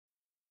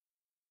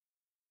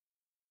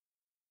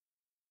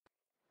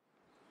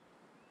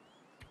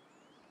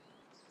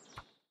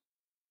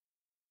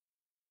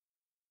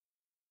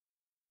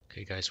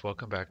Okay guys,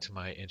 welcome back to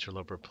my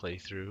Interloper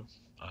playthrough.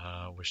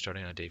 We're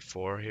starting on day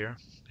 4 here.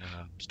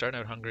 Starting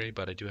out hungry,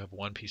 but I do have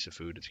one piece of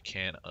food. It's a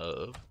can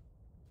of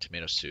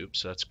tomato soup,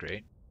 so that's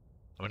great.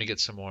 I'm gonna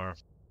get some more.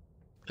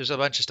 There's a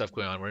bunch of stuff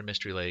going on. We're in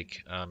Mystery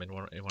Lake, in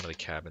one of the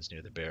cabins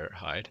near the bear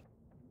hide.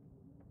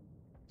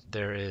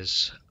 There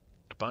is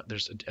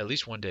there's at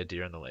least one dead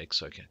deer in the lake,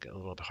 so I can get a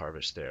little bit of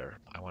harvest there.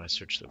 I want to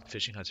search the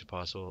fishing huts if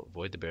possible,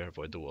 avoid the bear,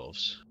 avoid the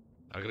wolves.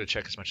 I'm gonna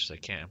check as much as I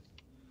can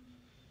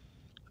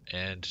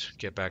and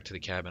get back to the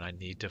cabin. I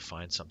need to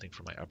find something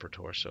for my upper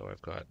torso. As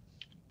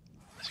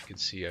you can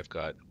see, we've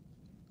got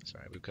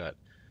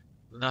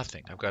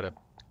nothing. I've got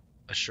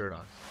a shirt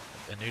on,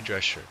 a new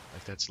dress shirt.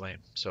 Like, that's lame.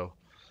 So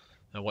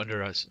no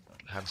wonder I was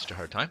having such a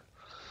hard time.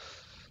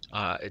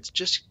 It's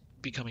just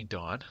becoming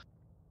dawn.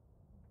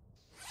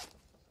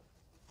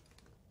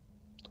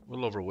 A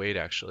little overweight,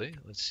 actually.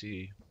 Let's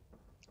see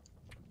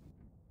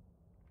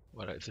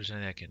if there's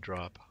anything I can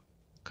drop.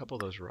 A couple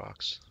of those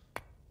rocks.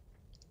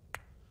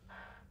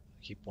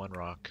 Keep one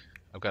rock.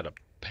 I've got a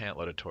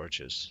pantload of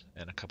torches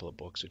and a couple of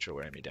books which are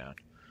wearing me down.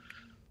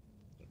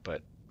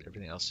 But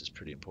everything else is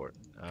pretty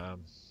important. A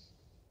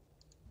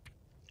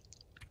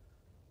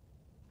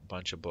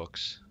bunch of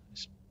books.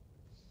 I'm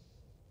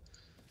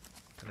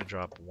gonna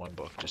drop one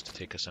book just to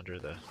take us under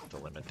the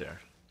limit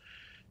there.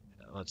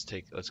 Let's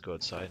go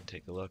outside and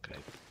take a look.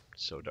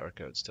 It's so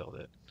dark out still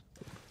that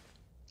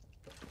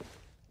I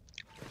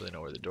don't really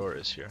know where the door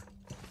is here.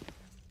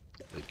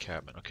 The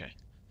cabin. Okay,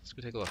 let's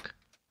go take a look.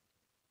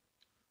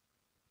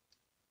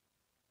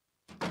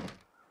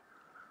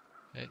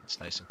 Okay, it's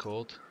nice and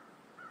cold.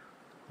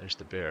 There's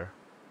the bear.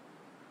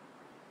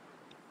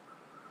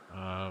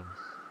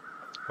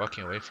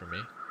 Walking away from me.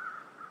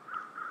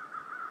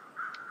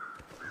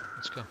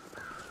 Let's go.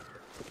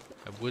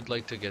 I would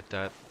like to get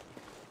that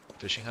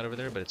fishing hut over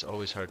there, but it's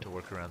always hard to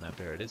work around that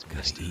bear. It is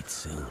misty. Gotta eat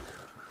soon.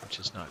 Which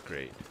is not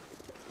great.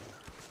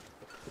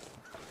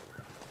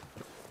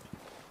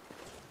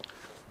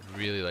 Would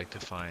really like to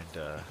find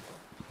a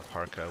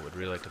parka. Would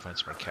really like to find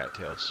some more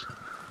cattails,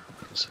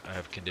 because I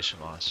have condition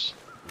loss,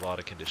 a lot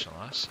of condition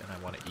loss, and I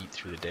want to eat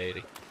through the day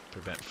to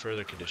prevent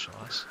further condition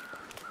loss.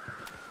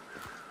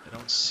 I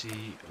don't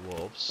see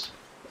wolves.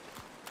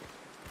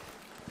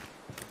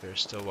 They're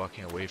still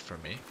walking away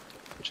from me,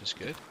 which is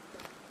good.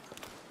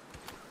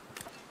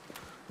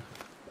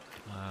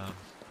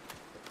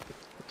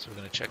 So we're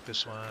going to check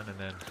this one, and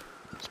then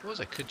I suppose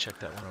I could check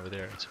that one over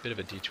there. It's a bit of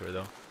a detour,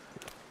 though.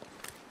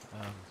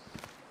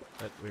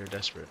 But we are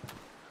desperate.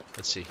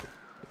 Let's see.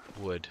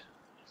 Wood.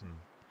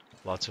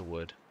 Lots of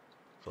wood.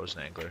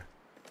 Frozen angler.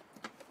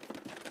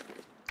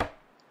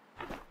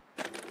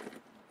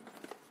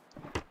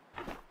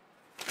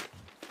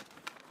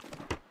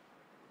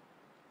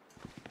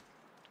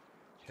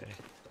 Okay.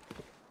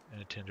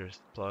 And a tinder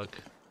plug.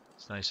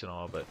 It's nice and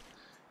all, but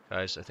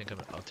guys, I think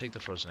I'll take the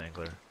frozen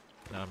angler.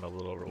 Now I'm a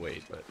little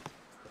overweight, but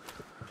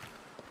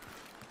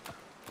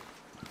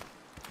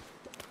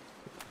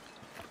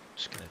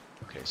just gonna.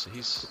 Okay, so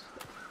he's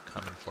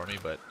coming for me,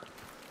 but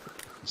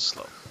he's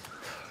slow.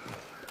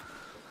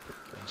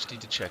 I just need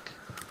to check.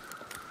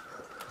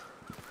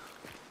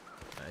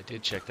 I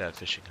did check that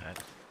fishing hut.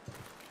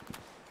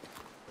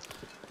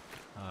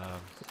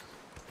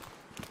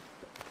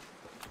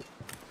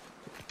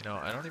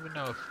 I don't even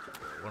know if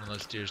one of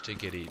those deers did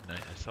get eaten. I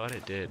thought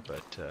it did,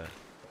 but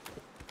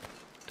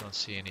don't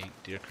see any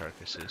deer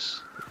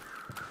carcasses.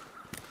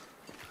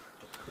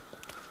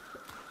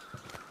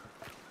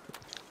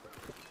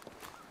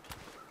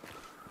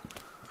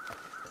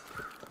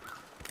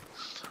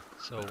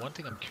 So one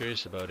thing I'm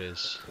curious about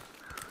is,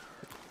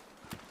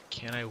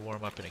 can I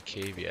warm up in a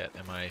cave yet?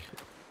 Do I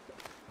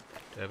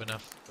have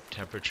enough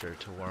temperature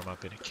to warm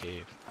up in a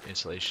cave,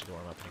 insulation to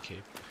warm up in a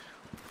cave?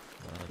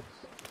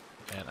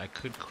 And I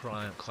could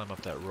climb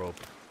up that rope.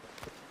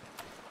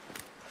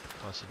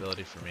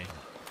 Possibility for me.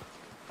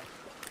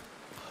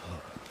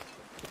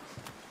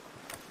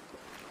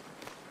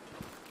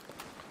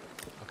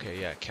 Okay,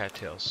 yeah,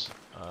 cattails.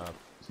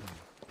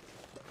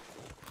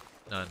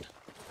 None.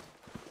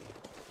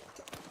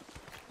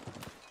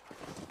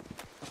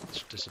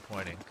 It's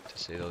disappointing, to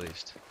say the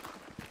least.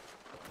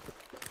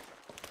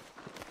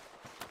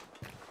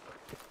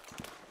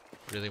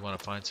 Really want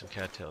to find some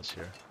cattails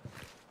here.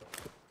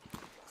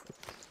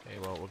 Okay,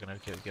 well, we're gonna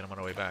get them on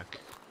our way back.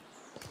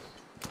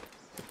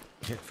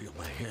 Can't feel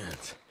my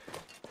hands.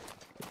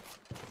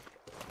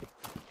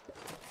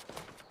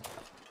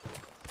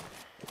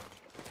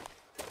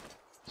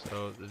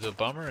 So the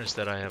bummer is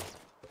that I have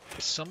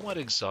somewhat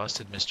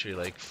exhausted Mystery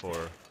Lake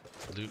for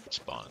loot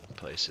spawn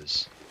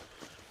places.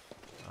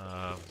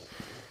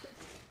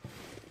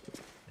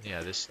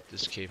 Yeah,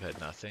 this cave had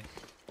nothing.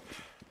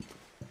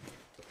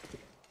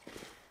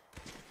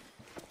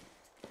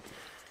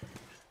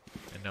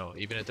 And no,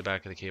 even at the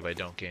back of the cave I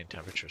don't gain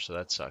temperature, so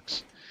that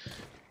sucks.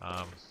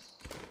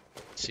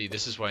 See,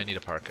 this is why I need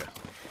a parka,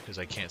 because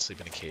I can't sleep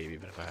in a cave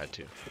even if I had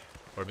to.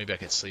 Or maybe I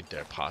could sleep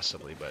there,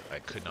 possibly, but I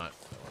could not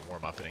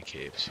warm up in a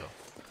cave, so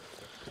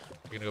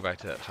we're gonna go back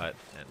to that hut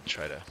and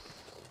try to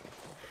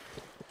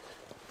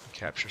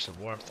capture some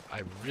warmth.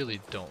 I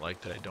really don't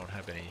like that I don't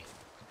have any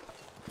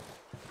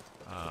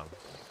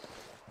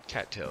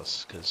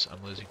cattails, because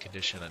I'm losing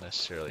condition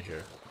unnecessarily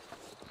here.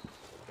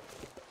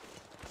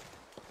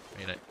 I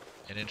mean,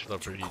 in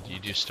Interloper you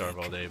do starve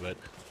all day, but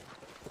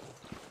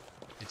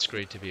it's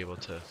great to be able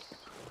to,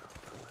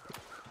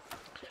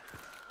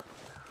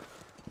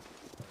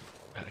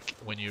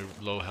 when you're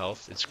low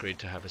health, it's great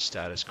to have a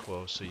status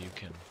quo so you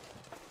can,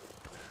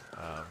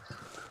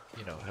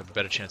 you know, have a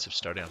better chance of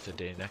starting off the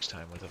day next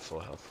time with a full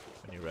health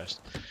when you rest.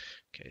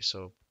 Okay,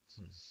 so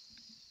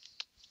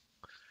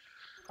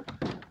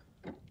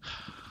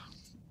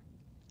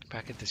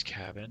back at this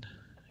cabin,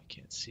 I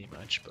can't see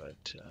much,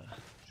 but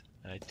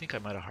I think I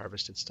might have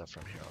harvested stuff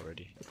from here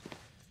already.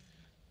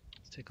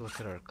 Let's take a look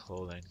at our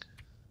clothing.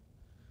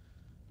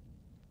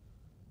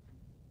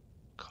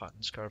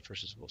 Cotton scarf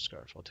versus wool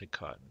scarf. I'll take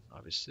cotton,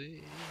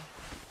 obviously.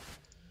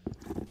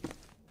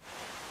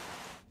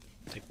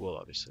 Take wool,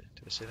 obviously.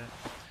 Did I say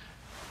that?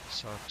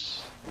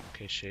 Socks,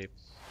 okay shape.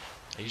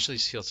 I usually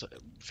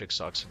fix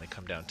socks when they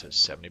come down to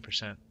 70%.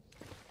 Let's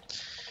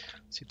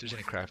see if there's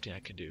any crafting I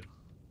can do.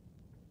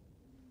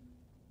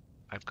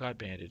 I've got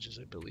bandages,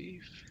 I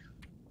believe.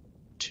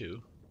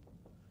 2.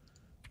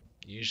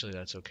 Usually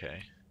that's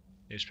okay.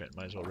 Newsprint,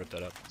 might as well rip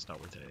that up. It's not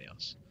worth anything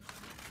else.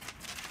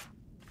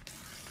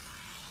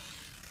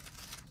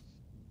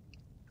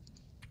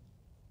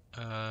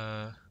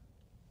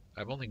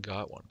 I've only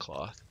got 1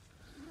 cloth.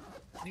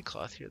 Any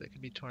cloth here that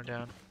can be torn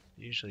down?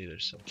 Usually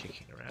there's some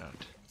kicking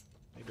around.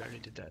 Maybe I already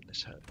did that in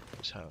this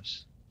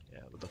house. Yeah,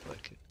 it would look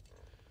like it.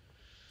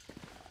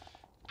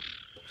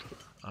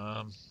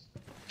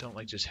 Don't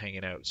like just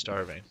hanging out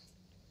starving,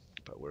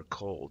 but we're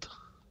cold.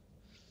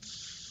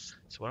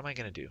 So what am I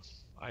gonna do?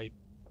 I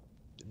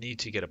need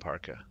to get a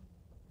parka.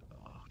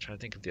 I'm trying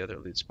to think of the other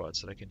loot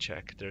spots that I can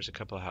check. There's a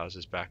couple of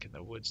houses back in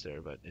the woods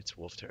there, but it's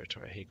wolf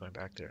territory. I hate going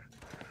back there.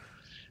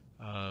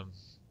 Let's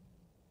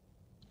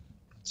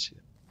see.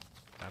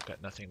 I've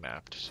got nothing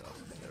mapped, so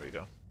there we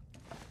go.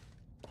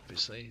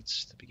 Obviously,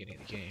 it's the beginning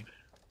of the game.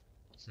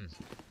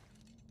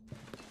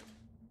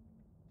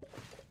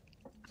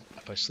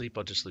 If I sleep,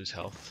 I'll just lose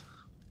health.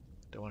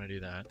 Don't want to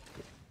do that.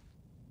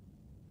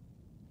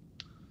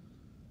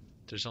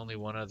 There's only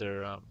one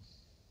other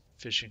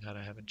fishing hut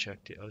I haven't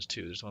checked yet. Oh, there's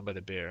 2. There's one by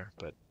the bear,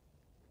 but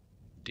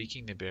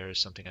deking the bear is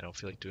something I don't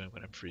feel like doing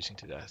when I'm freezing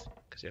to death,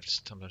 because you have to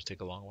sometimes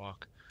take a long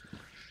walk.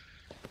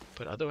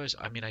 But otherwise,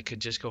 I mean, I could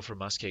just go for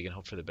muskeg and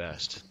hope for the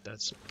best.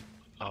 That's,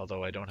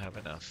 although I don't have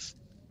enough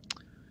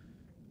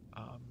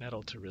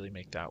metal to really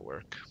make that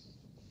work.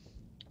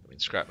 I mean,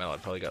 scrap metal,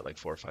 I've probably got like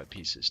 4 or 5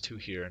 pieces. 2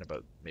 here and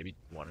about maybe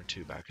 1 or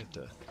 2 back at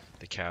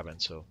the cabin.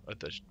 So at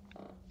the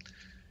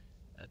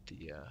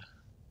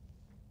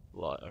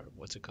or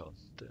what's it called?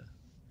 The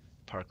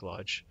park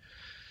lodge.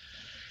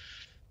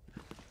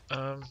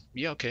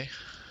 Yeah, okay.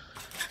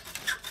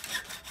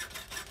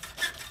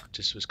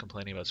 Just was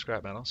complaining about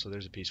scrap metal, so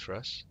there's a piece for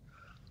us.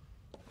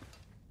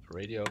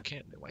 Radio,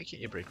 why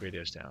can't you break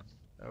radios down?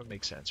 That would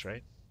make sense,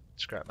 right?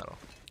 Scrap metal.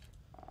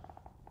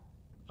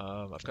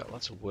 I've got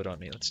lots of wood on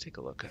me. Let's take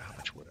a look at how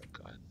much wood I've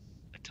got.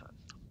 A ton.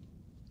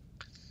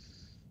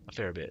 A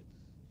fair bit.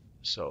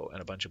 So,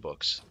 and a bunch of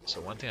books. So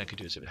one thing I could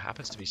do is if it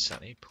happens to be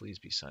sunny, please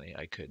be sunny,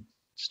 I could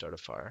start a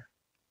fire.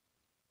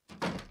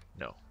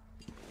 No.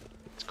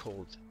 It's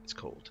cold. It's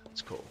cold.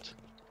 It's cold.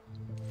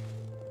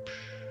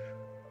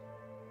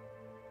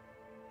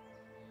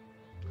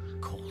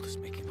 Cold is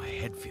making my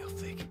head feel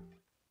thick.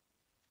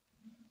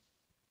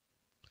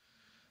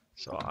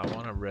 So I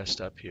want to rest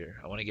up here.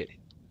 I want to get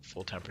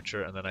full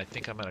temperature, and then I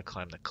think I'm going to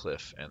climb the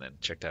cliff and then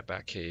check that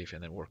back cave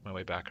and then work my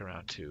way back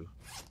around to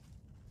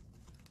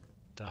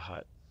the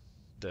hut,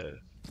 the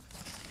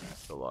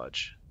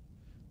lodge.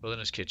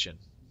 Wilderness kitchen.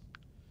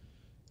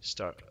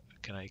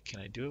 Can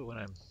I do it when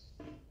I'm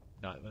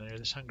not near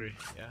this hungry?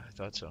 Yeah, I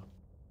thought so.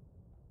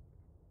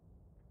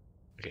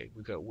 Okay,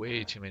 we've got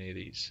way too many of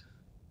these.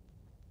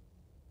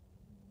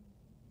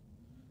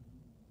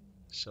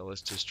 So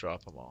let's just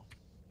drop them all.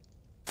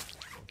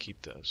 We'll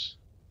keep those.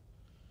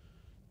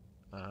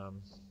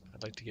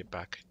 I'd like to get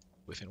back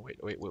within weight.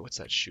 Wait, what's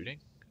that, shooting?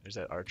 Is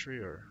that archery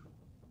or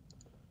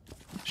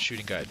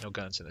shooting guide? No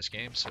guns in this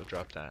game, so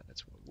drop that.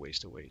 It's a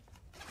waste of weight.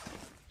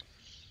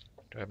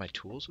 Do I have my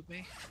tools with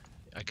me?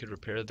 I could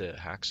repair the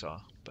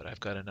hacksaw, but I've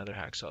got another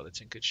hacksaw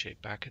that's in good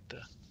shape back at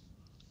the...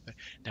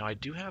 Now I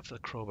do have the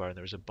crowbar, and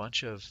there was a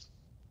bunch of...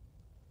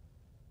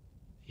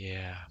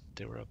 Yeah,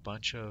 there were a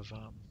bunch of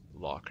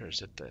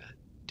lockers at the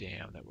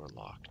dam that were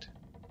locked.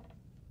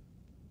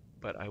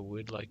 But I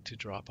would like to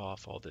drop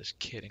off all this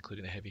kit,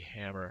 including the heavy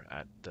hammer,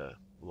 at the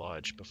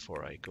lodge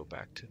before I go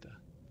back to the...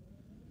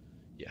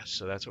 Yeah,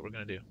 so that's what we're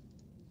going to do.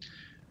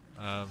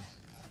 The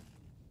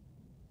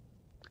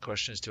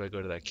question is, do I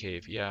go to that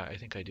cave? Yeah, I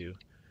think I do.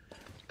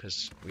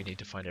 Because we need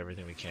to find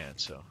everything we can,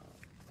 so...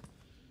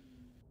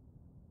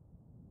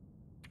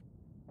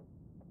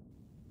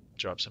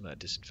 Drop some of that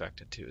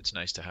disinfectant too. It's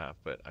nice to have,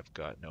 but I've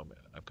got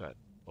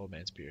old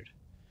man's beard.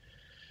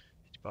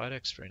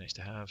 Antibiotics, very nice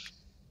to have.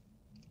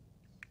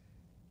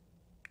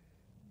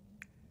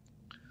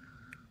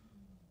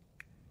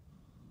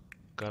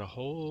 got a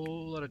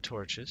whole lot of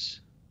torches.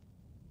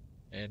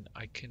 And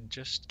I can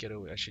just get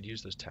away. I should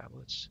use those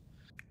tablets.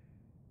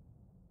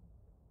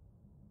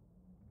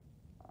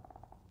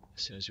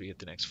 As soon as we get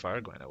the next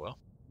fire going, I will.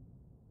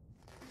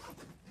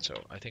 So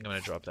I think I'm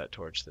going to drop that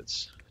torch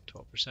that's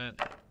 12%.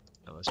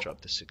 And let's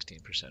drop the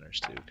 16%ers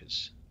too,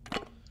 because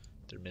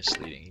they're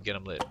misleading. You get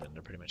them lit, and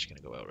they're pretty much going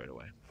to go out right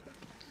away.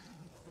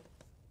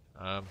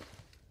 I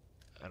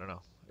don't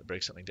know. I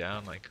break something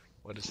down. Like,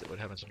 what is it? What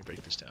happens when you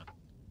break this down?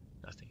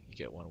 Nothing. You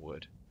get one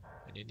wood.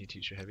 And you need to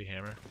use your heavy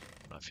hammer.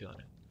 I'm not feeling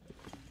it.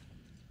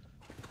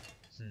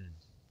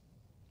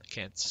 I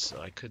can't. So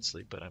I could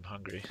sleep, but I'm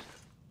hungry.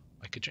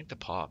 I could drink the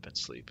pop and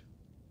sleep.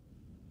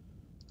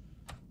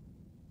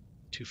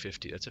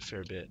 250. That's a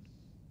fair bit.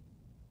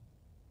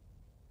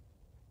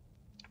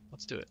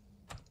 Let's do it.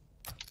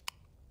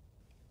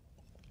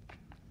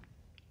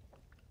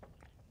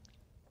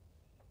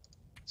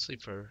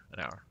 Sleep for an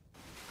hour.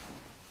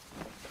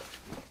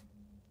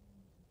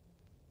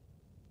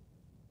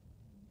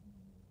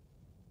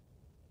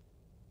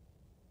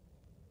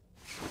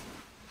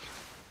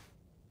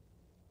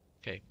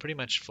 Okay, pretty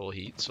much full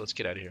heat, so let's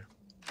get out of here.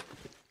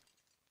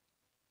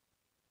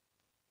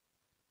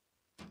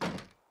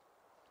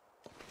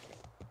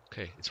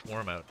 Okay, it's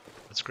warm out.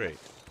 That's great.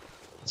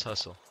 Let's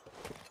hustle.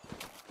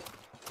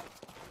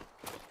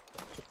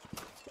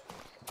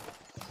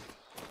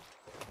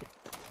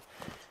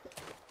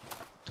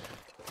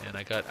 And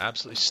I got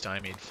absolutely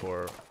stymied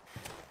for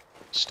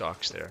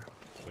stocks there,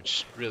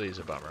 which really is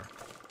a bummer.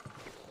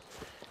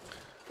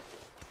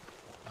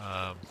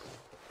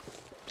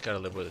 Gotta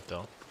live with it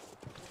though.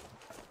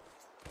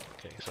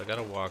 Okay, so I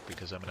gotta walk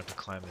because I'm gonna have to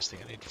climb this thing.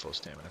 I need full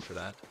stamina for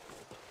that.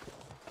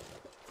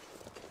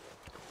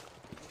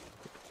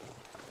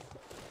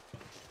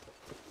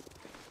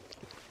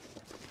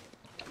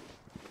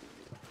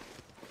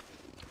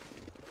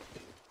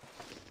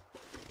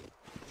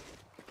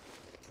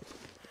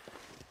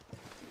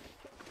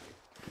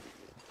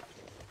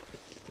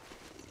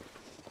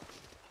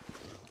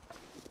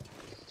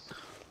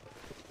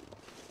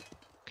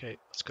 Okay,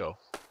 let's go.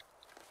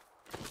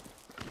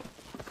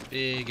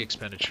 Big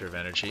expenditure of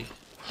energy.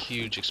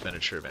 Huge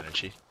expenditure of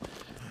energy.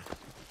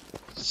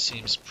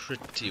 Seems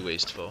pretty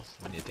wasteful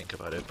when you think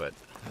about it, but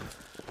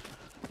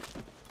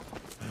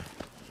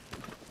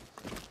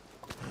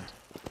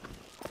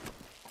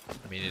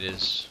I mean, it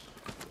is,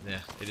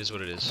 yeah, it is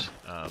what it is.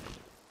 A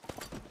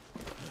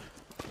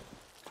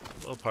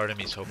little part of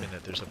me is hoping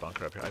that there's a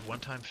bunker up here. I one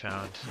time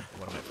found in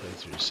one of my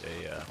playthroughs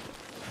a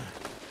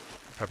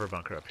prepper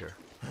bunker up here,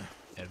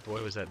 and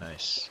boy was that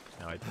nice.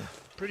 Now I'm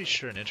pretty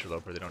sure in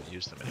Interloper they don't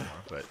use them anymore,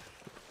 but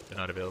they're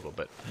not available.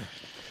 But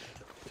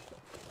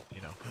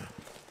you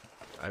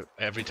know,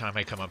 every time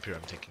I come up here,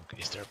 I'm thinking,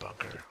 is there a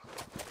bunker?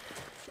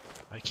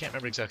 I can't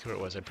remember exactly where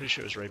it was. I'm pretty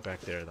sure it was right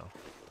back there, though.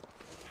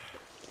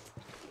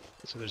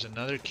 So there's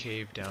another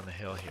cave down the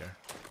hill here.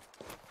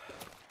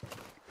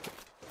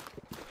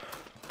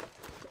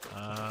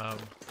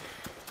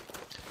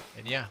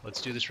 And yeah,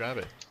 let's do this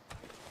rabbit.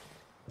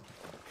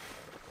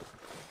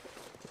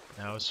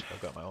 Now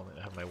I've got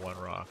I have my one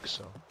rock,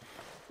 so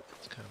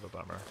it's kind of a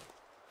bummer.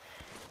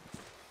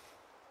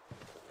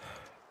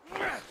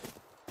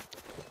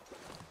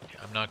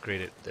 I'm not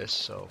great at this,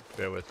 so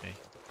bear with me.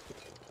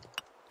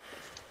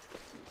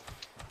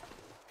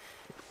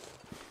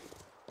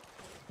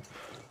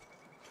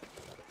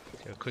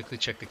 Okay, I'll quickly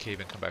check the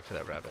cave and come back for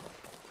that rabbit.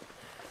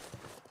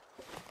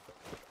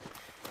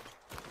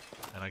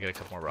 And I'll get a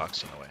couple more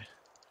rocks in the way.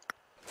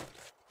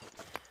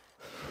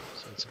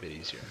 So it's a bit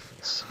easier.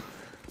 Let's see.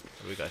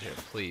 What do we got here?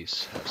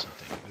 Please have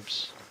something.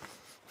 Oops.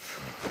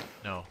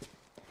 No.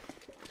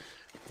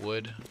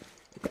 Wood.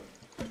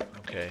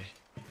 Okay.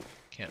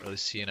 Can't really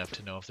see enough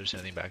to know if there's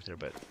anything back there,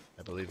 but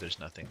I believe there's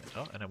nothing.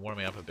 Oh, and I'm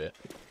warming up a bit.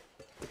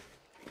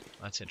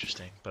 That's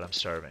interesting, but I'm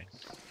starving.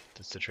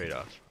 That's the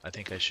trade-off. I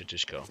think I should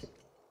just go.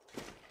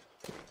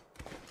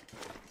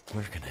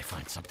 Where can I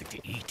find something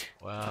to eat?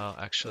 Well,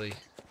 actually...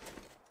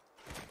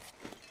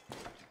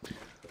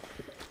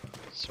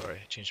 Sorry,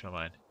 I changed my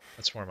mind.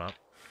 Let's warm up.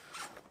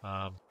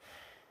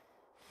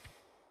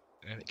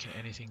 Can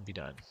anything be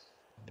done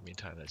in the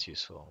meantime that's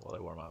useful while I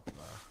warm up?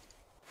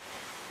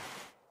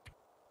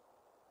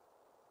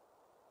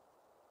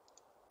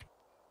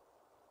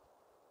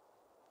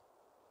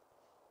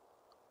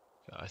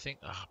 I think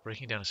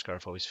breaking down a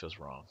scarf always feels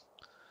wrong.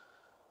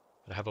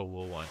 But I have a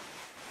wool one.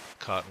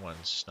 Cotton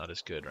one's not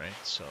as good, right?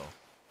 So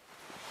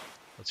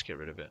let's get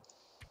rid of it.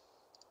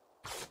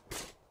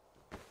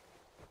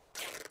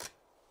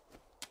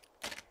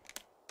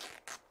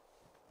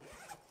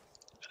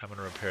 I'm going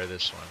to repair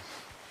this one.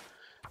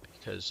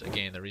 Because,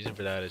 again, the reason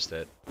for that is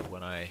that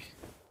when I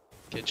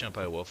get jumped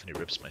by a wolf and he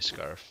rips my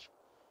scarf,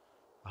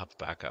 I'll have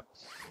a backup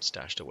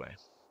stashed away.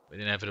 But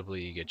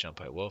inevitably, you get jumped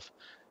by a wolf,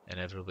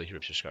 inevitably he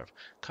rips your scarf.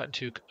 Cotton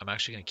toque, I'm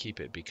actually going to keep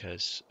it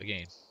because,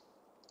 again,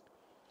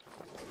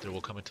 there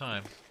will come a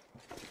time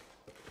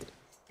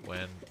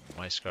when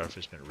my scarf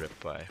has been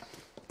ripped by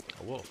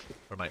a wolf,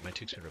 or my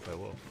toque's been ripped by a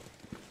wolf.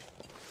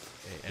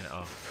 Okay, and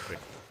oh, great,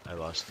 I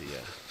lost the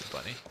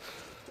bunny.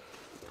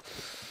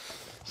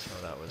 So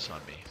Oh, that was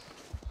on me.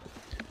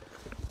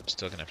 I'm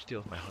still gonna have to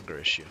deal with my hunger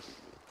issue.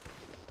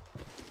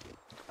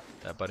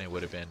 That bunny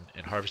would have been,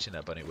 and harvesting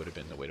that bunny would have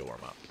been the way to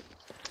warm up.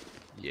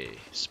 Yay,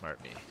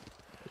 smart me.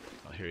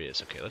 Oh, here he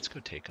is. Okay, let's go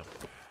take him.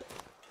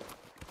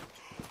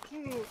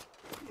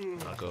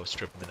 I'll go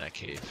strip him in that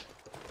cave.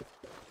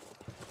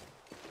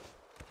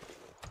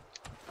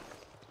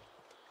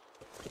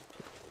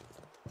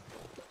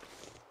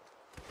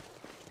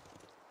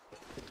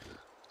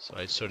 So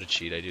I sort of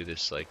cheat. I do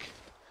this like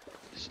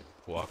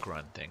walk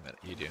run thing that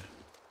you do.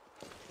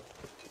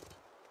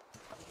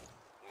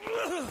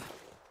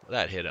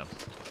 That hit him.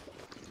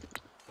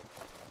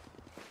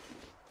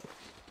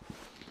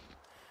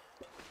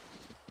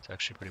 It's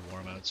actually pretty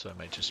warm out, so I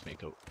might just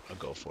make a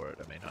go for it.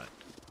 I may not.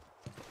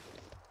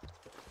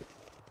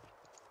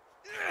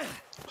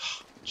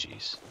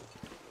 Jeez.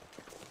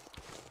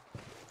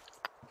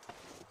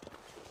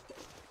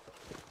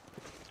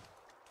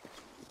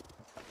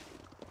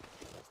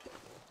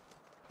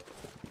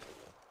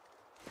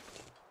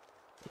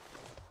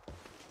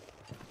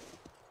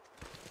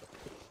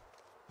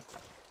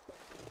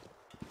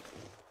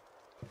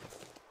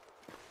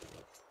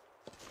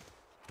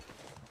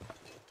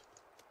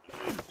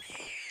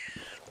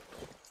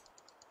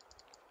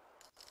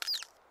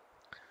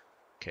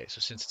 Okay,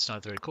 so since it's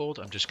not very cold,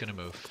 I'm just gonna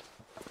move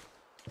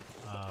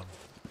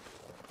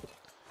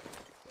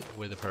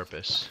with a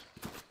purpose,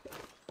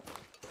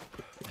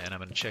 and I'm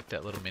gonna check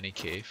that little mini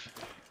cave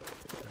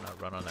and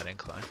not run on that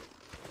incline.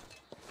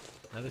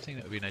 Another thing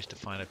that would be nice to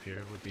find up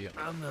here would be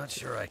I'm not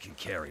sure I can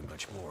carry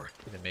much more.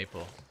 the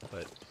maple,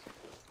 but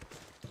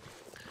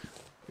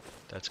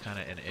that's kind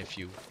of an if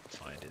you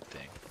find it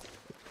thing.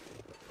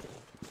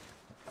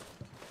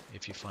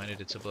 If you find it,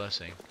 it's a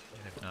blessing,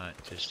 and if not,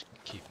 just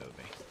keep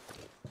moving.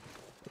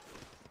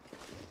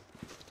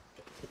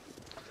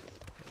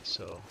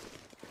 So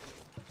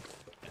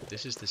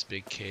this is this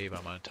big cave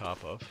I'm on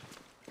top of.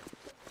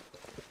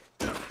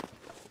 And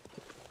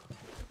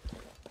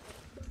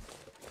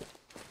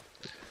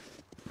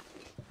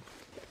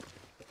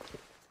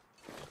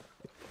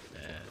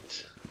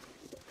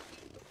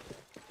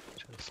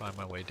try to find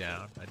my way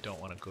down. I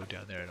don't want to go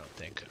down there, I don't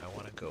think. I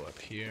want to go up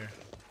here.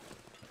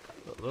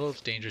 A little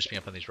dangerous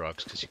being up on these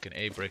rocks because you can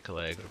A, break a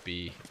leg, or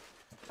B,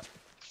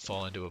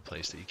 fall into a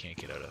place that you can't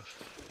get out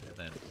of. And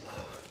then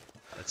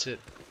that's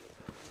it.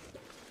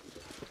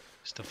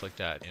 Stuff like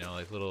that, you know,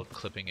 like little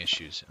clipping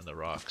issues in the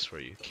rocks where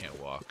you can't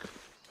walk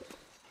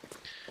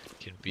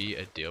can be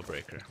a deal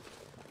breaker.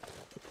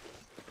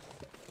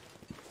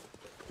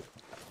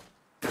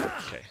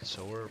 Okay,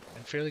 so we're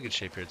in fairly good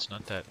shape here. It's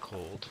not that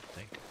cold,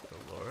 thank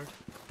the Lord.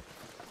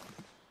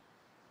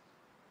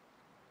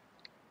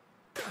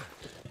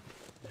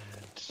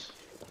 And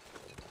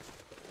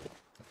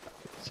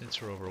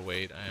since we're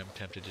overweight, I am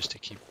tempted just to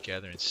keep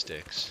gathering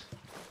sticks.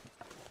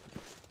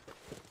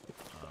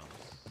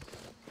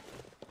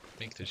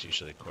 I think there's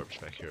usually a corpse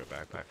back here, a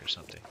backpack or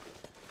something.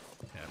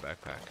 Yeah,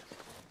 backpack.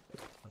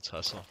 Let's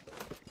hustle.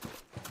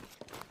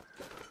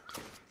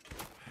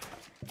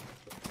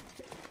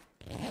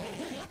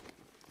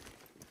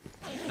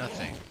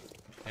 Nothing.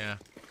 Yeah,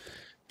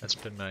 that's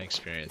been my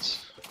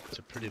experience. It's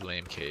a pretty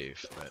lame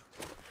cave, but...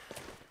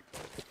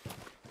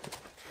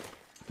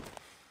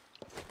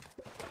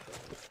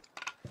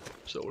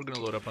 So we're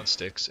gonna load up on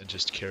sticks and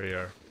just carry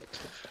our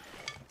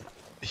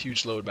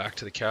huge load back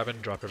to the cabin,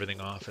 drop everything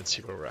off, and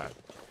see where we're at.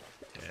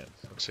 And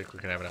looks like we're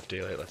gonna have enough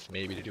daylight left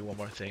maybe to do one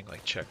more thing,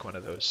 like check one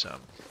of those,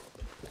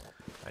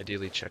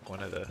 ideally check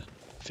one of the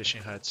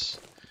fishing huts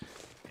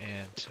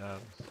and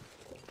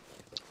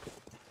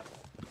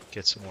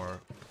get some more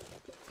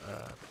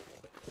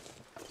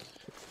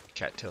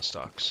cattail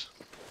stalks.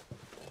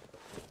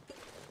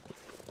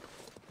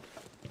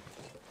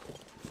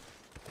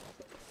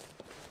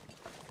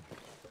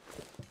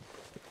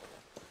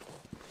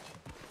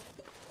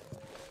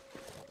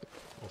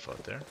 Wolf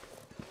out there.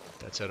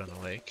 That's out on the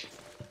lake.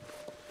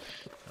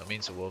 That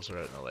means the wolves are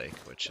out in the lake,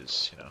 which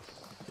is, you know,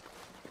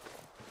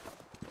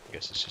 I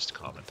guess it's just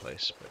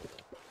commonplace, but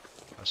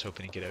I was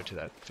hoping to get out to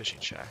that fishing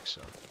shack, so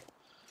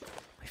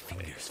My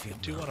fingers feel I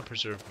do numb. want to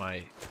preserve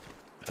my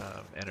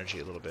energy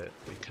a little bit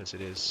because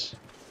it is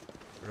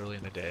early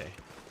in the day.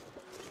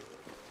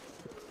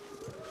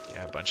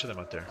 Yeah, a bunch of them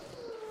out there.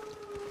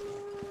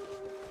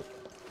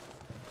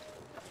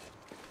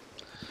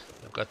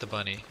 I've got the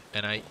bunny,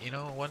 and you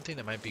know, one thing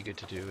that might be good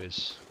to do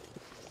is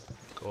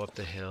go up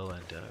the hill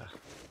and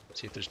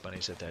see if there's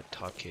bunnies at that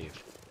top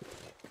cave.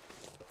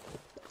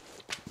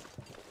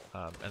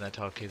 And that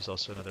top cave is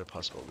also another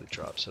possible loot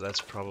drop, so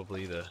that's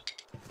probably the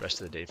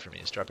rest of the day for me,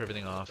 is drop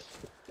everything off,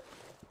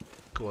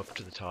 go up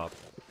to the top.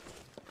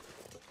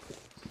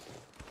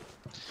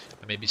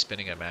 I may be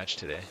spinning a match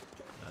today.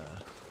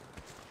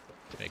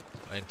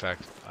 In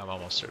fact, I'm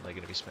almost certainly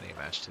going to be spinning a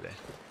match today.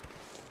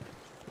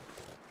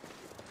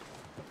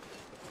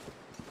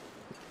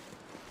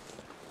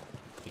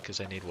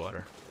 Because I need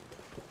water.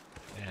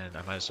 And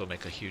I might as well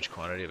make a huge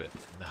quantity of it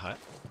in the hut.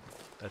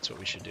 That's what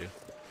we should do.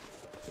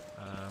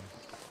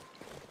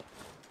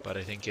 But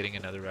I think getting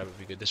another rabbit would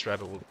be good. This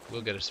rabbit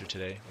will get us through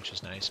today, which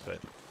is nice, but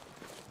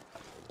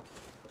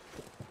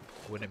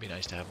wouldn't it be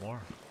nice to have more?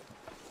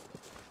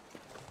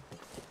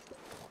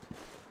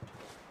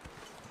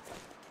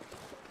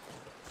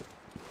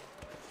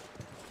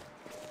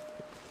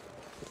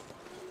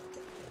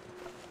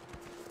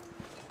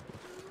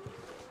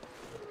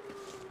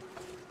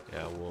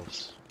 Yeah,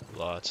 wolves.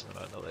 Lots of them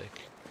out in the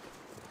lake.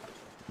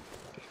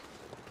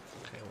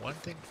 Okay, one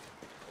thing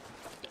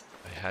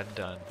I hadn't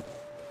done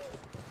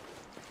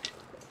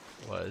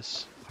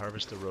was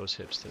harvest the rose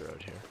hips that are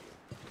out here.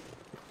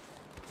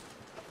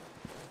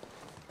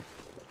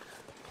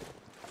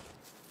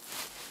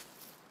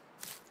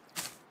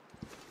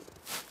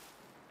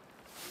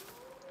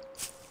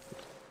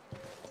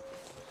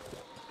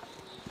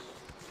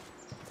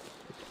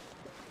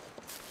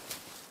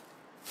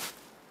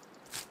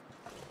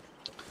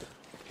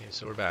 Okay,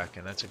 so we're back,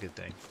 and that's a good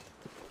thing.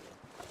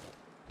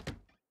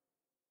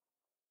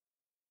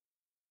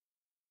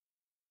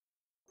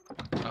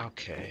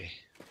 Okay.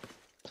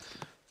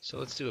 So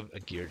let's do a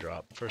gear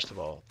drop. First of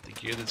all, the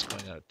gear that's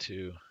going out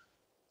to...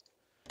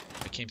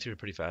 I came through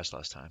pretty fast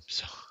last time,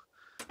 so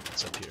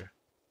it's up here.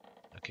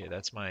 Okay,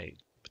 that's my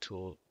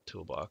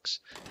toolbox.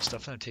 The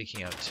stuff that I'm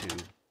taking out to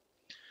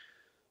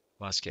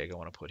Muskeg I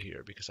want to put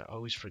here because I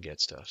always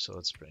forget stuff. So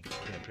we're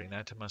gonna bring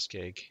that to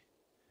Muskeg.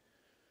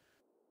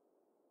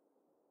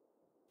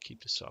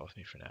 Keep the saw with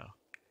me for now.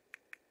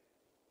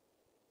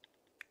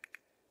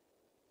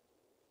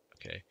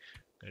 Okay,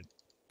 I'm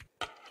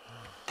gonna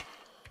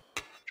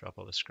drop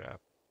all the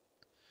scrap.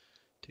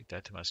 Take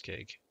that to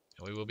Muskeg.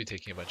 And we will be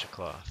taking a bunch of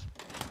cloth.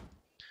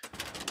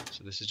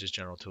 So this is just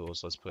general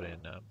tools. Let's put in,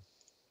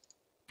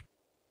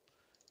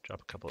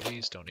 drop a couple of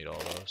these. Don't need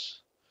all those.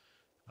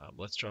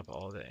 Let's drop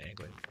all the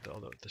angling,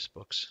 all this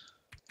books.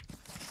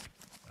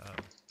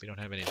 We don't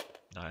have any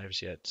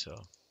knives yet, so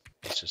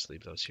let's just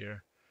leave those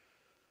here.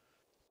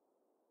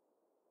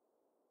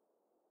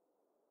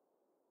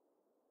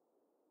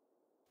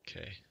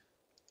 Okay.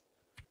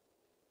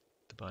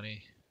 The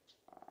bunny.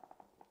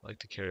 I like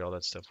to carry all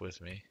that stuff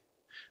with me.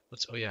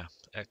 Oh yeah,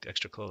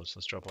 extra clothes.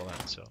 Let's drop all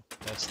that. So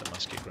that's the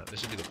Muskeg Run.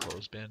 This would be the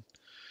clothes bin.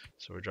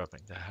 So we're dropping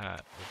the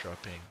hat. We're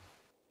dropping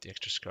the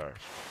extra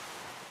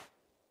scarf.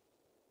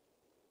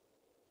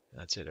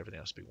 And that's it. Everything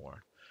else will be worn.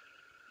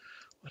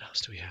 What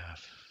else do we have?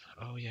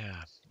 Oh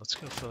yeah, let's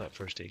go fill that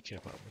first aid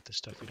kit up with the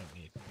stuff we don't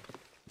need.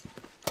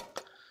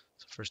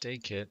 So first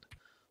aid kit.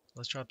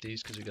 Let's drop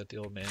these because we got the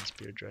old man's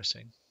beard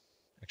dressing.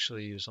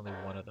 Actually, use only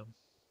one of them.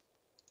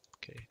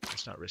 Okay,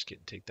 let's not risk it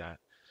and take that.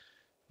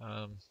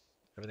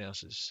 Everything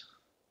else is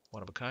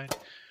one of a kind.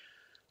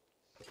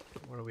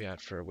 Where are we at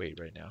for weight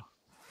right now?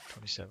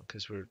 27,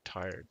 because we're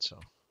tired, so.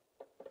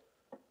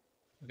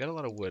 We got a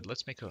lot of wood.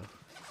 Let's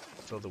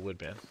fill the wood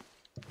bin.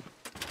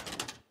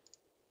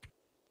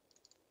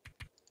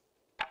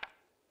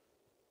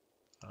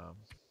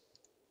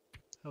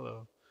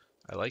 Hello.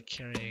 I like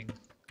carrying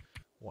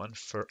one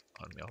fur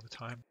on me all the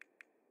time.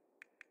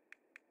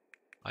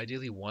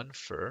 Ideally one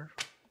fur,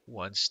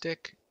 one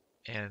stick,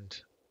 and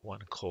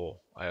one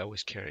coal. I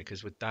always carry,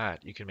 because with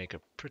that you can make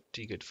a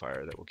pretty good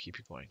fire that will keep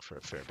you going for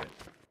a fair bit.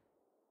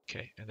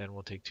 Okay, and then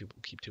we'll keep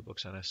 2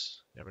 books on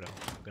us. Never know,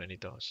 I'm gonna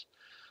need those.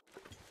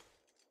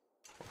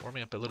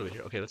 Warming up a little bit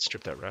here. Okay, let's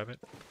strip that rabbit.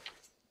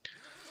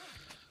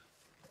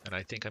 And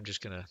I think I'm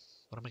just gonna,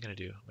 what am I gonna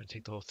do? I'm gonna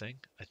take the whole thing.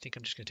 I think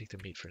I'm just gonna take the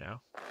meat for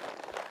now.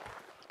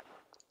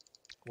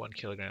 1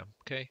 kilogram,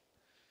 okay.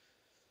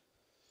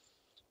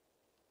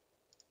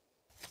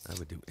 I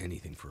would do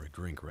anything for a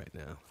drink right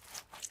now.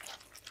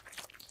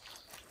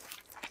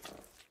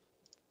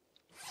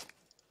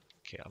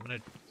 Okay, I'm gonna...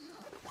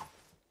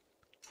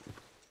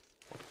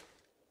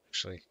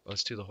 Actually,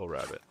 let's do the whole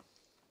rabbit.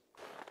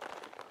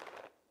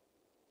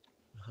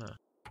 An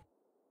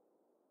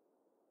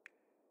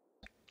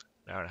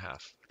hour and a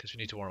half, because we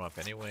need to warm up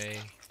anyway.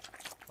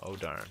 Oh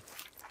darn.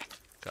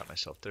 Got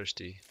myself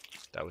thirsty.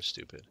 That was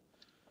stupid.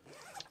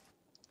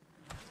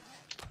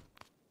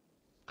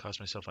 Caused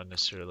myself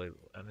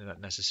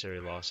unnecessary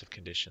loss of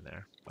condition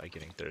there by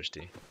getting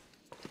thirsty.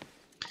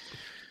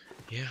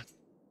 Yeah,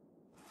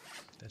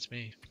 that's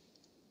me.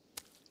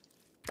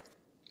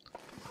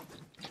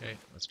 Okay,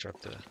 let's drop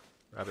the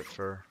rabbit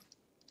fur.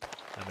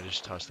 I'm gonna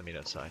just toss the meat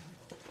outside.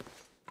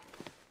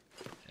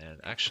 And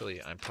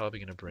actually, I'm probably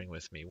gonna bring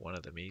with me one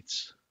of the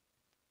meats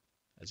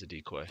as a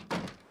decoy.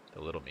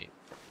 The little meat.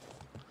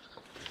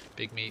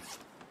 Big meat.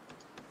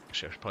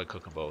 Actually, I should probably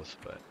cook them both,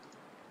 but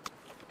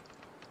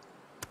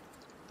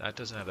that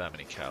doesn't have that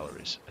many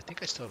calories. I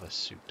think I still have a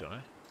soup, don't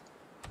I?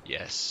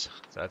 Yes,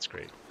 that's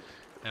great.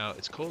 Now,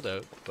 it's cold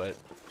out, but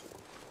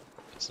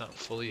it's not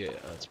fully,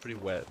 it's pretty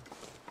wet.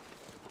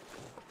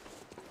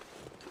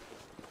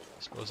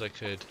 I suppose I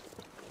could,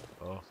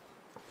 oh,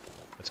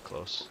 that's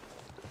close.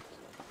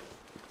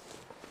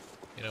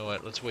 You know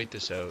what, let's wait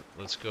this out.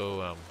 Let's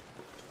go, I'm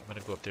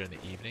gonna go up there in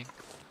the evening.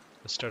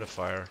 Let's start a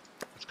fire.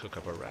 Let's cook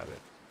up our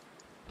rabbit.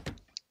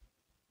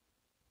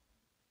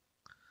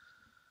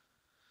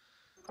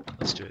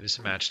 Let's do it. This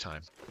is match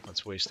time.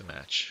 Let's waste the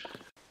match.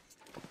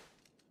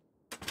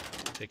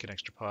 Take an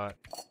extra pot.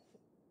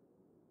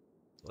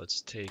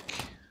 Let's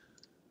take,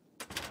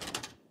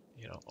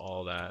 you know,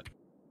 all that.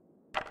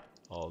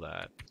 all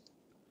that.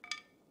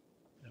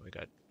 And we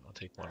got, I'll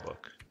take one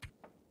book.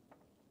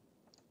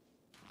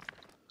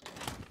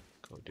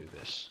 Go do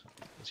this.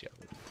 Yeah.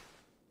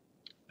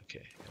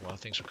 Okay, and while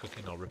things are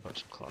cooking, I'll rip up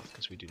some cloth,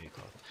 because we do need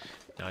cloth.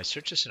 Now, I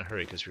searched this in a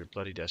hurry, because we were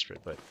bloody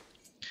desperate, but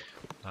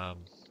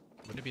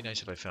wouldn't it be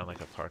nice if I found like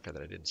a parka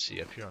that I didn't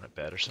see up here on a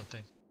bed or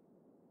something?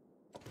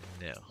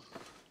 No.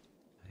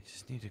 I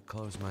just need to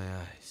close my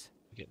eyes.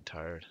 I'm getting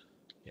tired.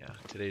 Yeah,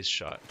 today's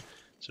shot.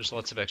 So there's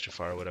lots of extra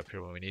firewood up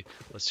here when we need.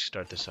 Let's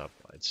start this up.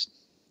 It's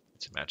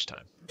match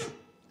time.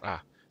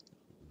 Ah,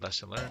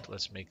 lesson learned.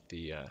 Let's make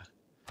the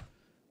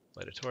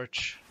light a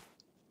torch.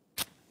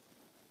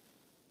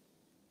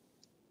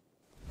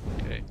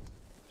 Okay.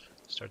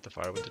 Start the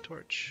fire with the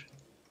torch.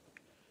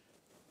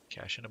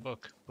 Cash in a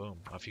book. Boom.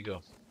 Off you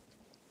go.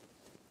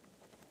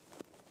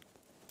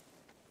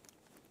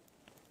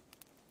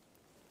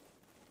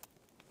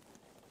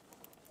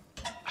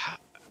 Ah,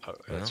 oh,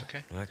 that's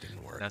okay. That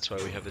didn't work. That's why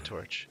we have the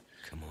torch.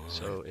 Come on.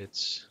 So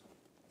it's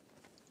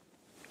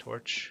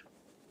torch,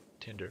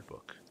 tinder,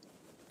 book.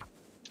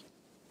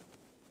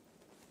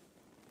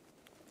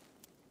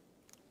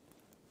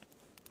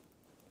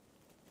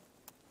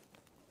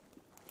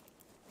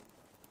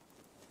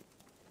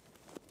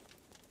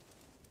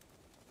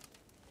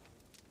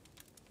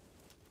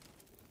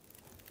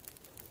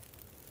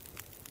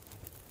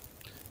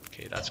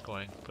 Okay, that's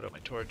going. Put out my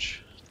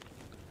torch.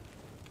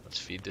 Let's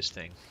feed this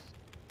thing.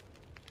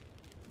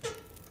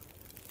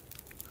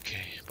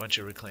 Okay, a bunch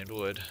of reclaimed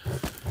wood.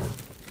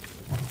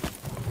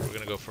 We're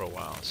gonna go for a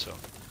while, so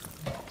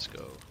let's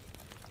go.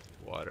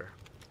 Water.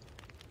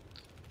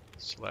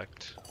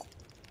 Select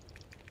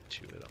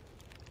 2 of them.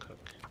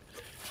 Cook.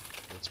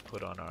 Let's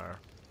put on our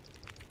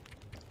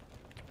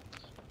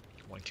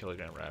 1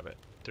 kilogram rabbit.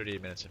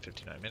 38 minutes and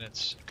 59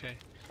 minutes. Okay,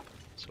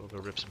 so we'll go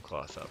rip some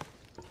cloth up.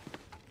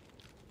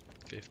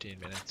 15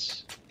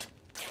 minutes.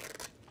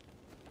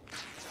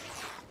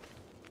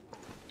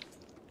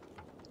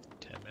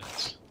 10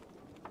 minutes.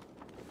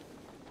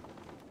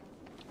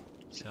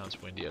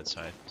 Sounds windy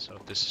outside, so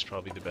this is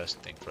probably the best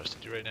thing for us to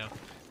do right now.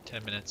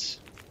 10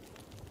 minutes.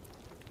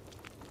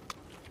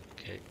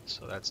 Okay,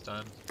 so that's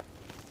done.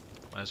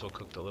 Might as well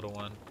cook the little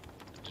one.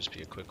 Just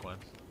be a quick one.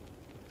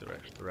 The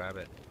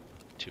rabbit.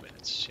 2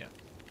 minutes, yeah.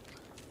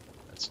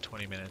 That's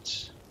 20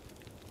 minutes.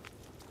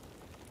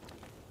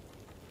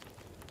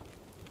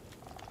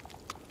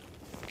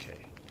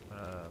 Okay.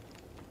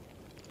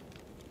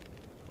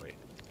 Wait.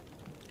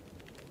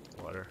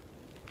 Water.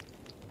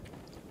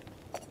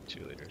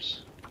 2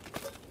 liters.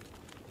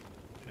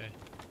 Okay.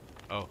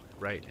 Oh,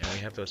 right, and we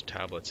have those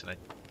tablets, and I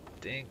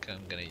think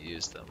I'm gonna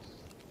use them.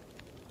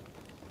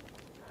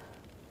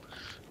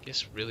 I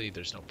guess really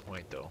there's no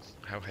point though.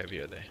 How heavy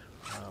are they?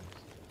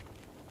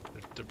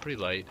 They're pretty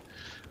light.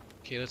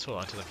 Okay, let's hold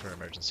on to them for an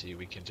emergency.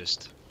 We can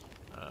just,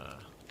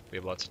 we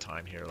have lots of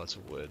time here, lots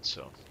of wood,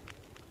 so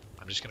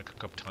I'm just gonna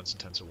cook up tons and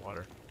tons of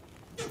water.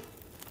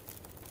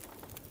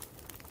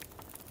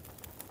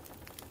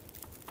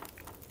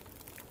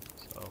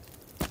 So,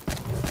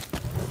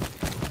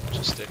 bunch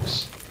of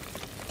sticks.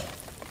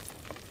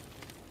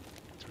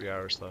 3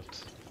 hours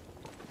left.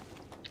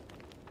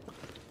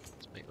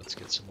 Let's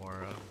get some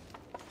more.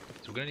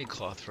 So we're gonna need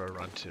cloth for our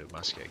run to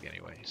Muskeg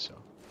anyway. So.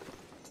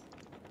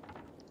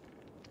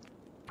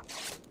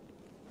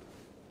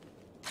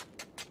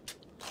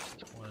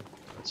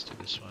 Let's do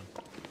this one.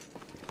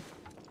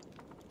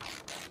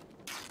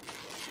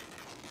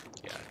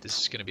 Yeah, this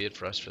is gonna be it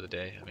for us for the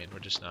day. I mean, we're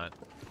just not.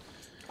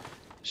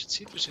 I should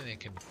see if there's anything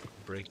I can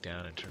break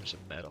down in terms of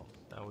metal.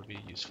 That would be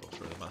useful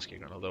for the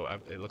Muskeg run. Although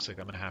it looks like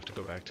I'm gonna have to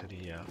go back to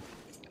the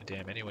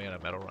dam anyway on a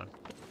metal run.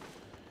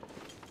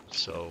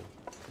 So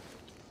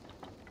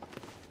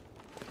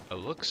it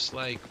looks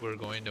like we're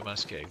going to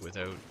Muskeg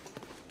without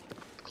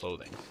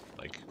clothing,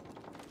 like,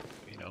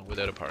 you know,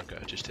 without a parka,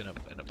 just in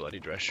a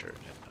bloody dress shirt.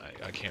 And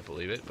I can't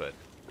believe it, but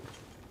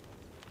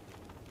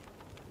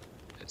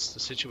it's the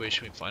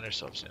situation we find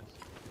ourselves in.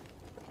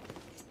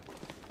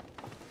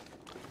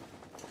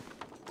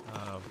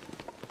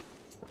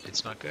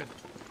 It's not good.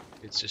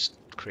 It's just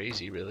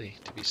crazy, really,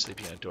 to be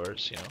sleeping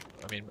outdoors. You know,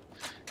 I mean,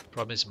 the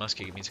problem is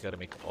Muskeg. It means I got to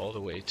make all the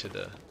way to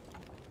the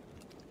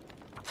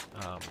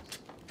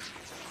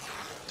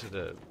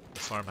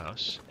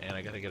farmhouse, and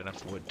I got to get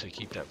enough wood to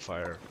keep that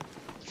fire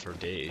for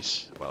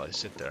days while I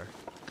sit there,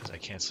 because I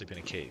can't sleep in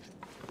a cave.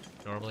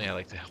 Normally, I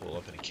like to hole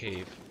up in a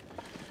cave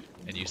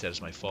and use that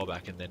as my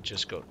fallback, and then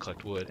just go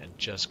collect wood and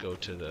just go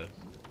to the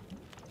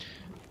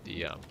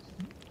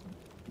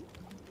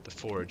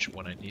forge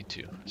when I need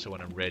to. So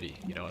when I'm ready,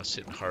 you know, I'll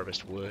sit and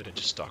harvest wood and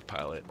just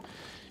stockpile it,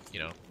 you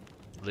know,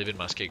 live in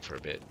Muskeg for a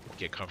bit,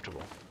 get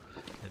comfortable,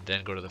 and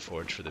then go to the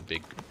forge for the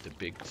big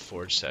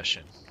forge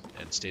session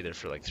and stay there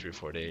for like 3 or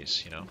 4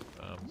 days, you know.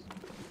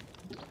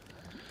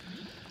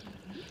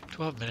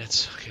 12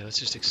 minutes. Okay, let's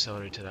just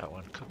accelerate to that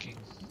one. Cooking.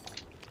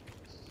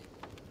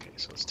 Okay,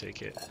 so let's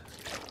take it.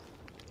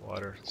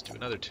 Water. Let's do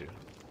another 2.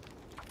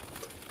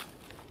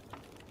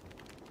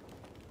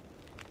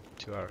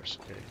 2 hours.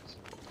 Okay.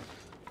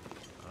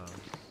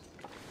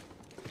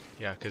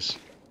 Yeah, because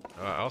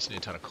I also need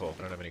a ton of coal,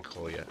 but I don't have any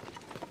coal yet.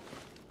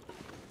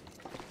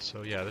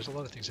 So yeah, there's a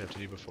lot of things I have to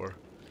do before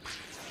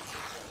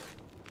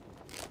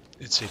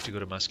it's safe to go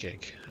to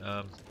Muskeg.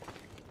 Got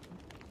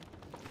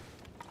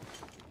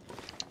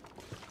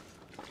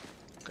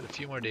a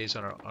few more days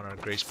on our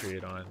grace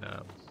period on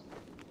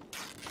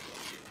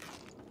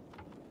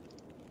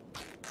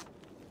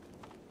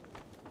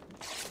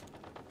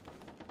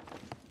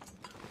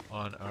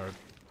our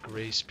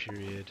grace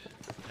period.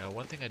 Now,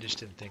 one thing I just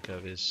didn't think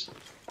of is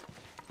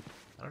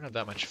I don't have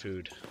that much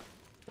food.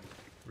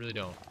 Really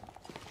don't.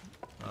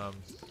 I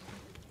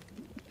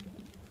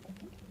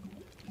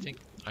think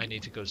I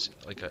need to go with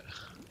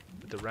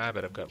the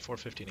rabbit. I've got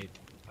 450 and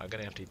I'm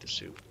gonna have to eat the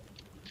soup.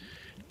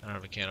 I don't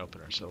have a can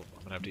opener, so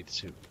I'm gonna have to eat the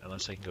soup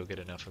unless I can go get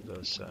enough of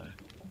those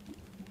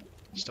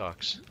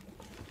stalks.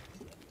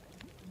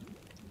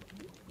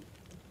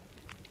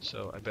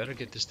 So I better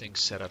get this thing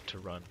set up to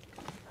run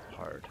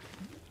hard.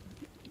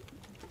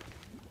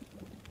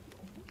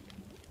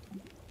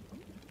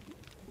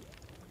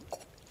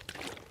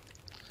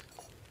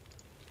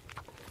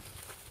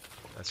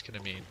 That's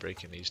gonna mean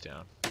breaking these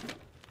down.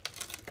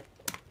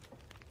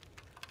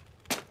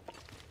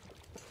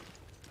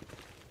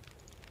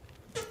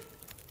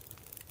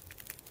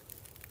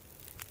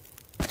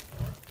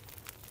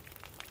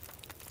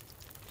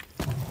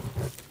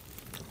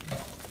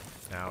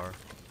 An hour.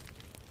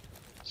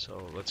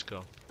 So let's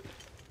go.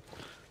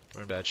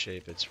 We're in bad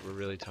shape. We're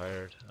really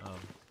tired.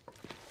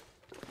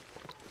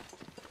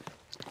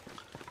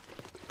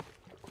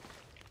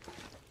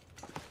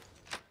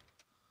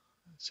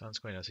 Sun's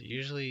going out. So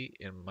usually,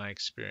 in my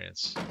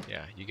experience,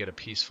 yeah,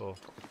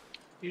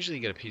 usually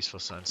you get a peaceful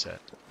sunset.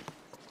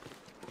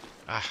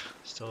 Ah,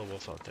 still a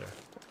wolf out there.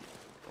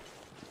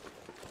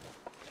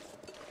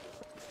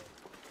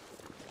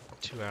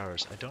 2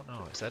 hours. I don't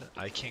know.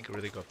 I can't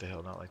really go up the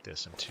hill. Not like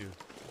this. I'm too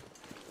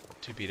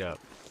beat up,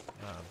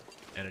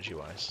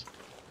 energy-wise.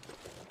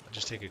 I'll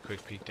just take a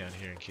quick peek down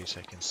here in case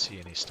I can see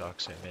any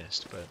stalks I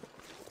missed. But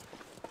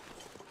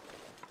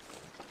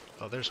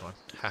oh, there's one.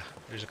 Ha!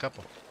 There's a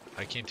couple.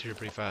 I came through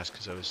pretty fast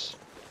because I was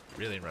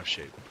really in rough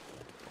shape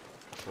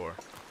before.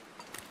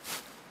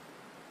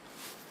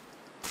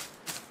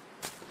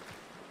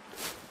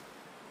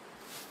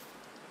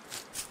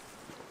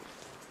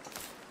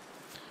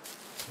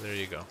 So there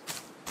you go.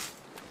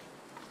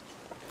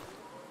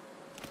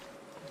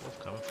 Wolf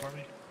coming for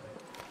me?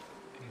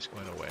 He's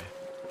going away.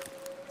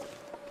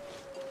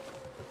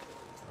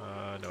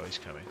 No, he's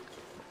coming.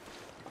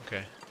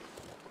 Okay.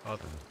 Well,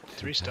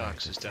 3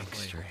 stalks is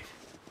definitely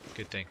a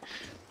good thing.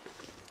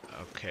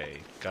 Okay,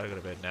 gotta go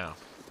to bed now.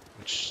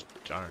 Which,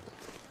 darn,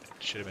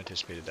 should have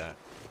anticipated that.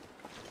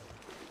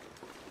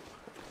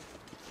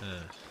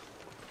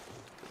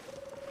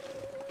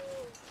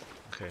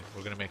 Okay,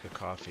 we're gonna make a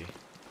coffee.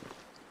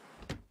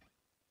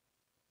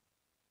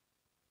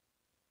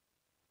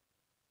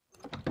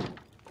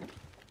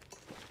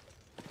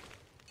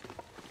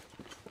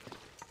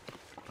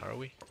 Are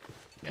we?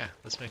 Yeah,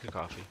 let's make a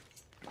coffee.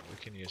 We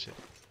can use it.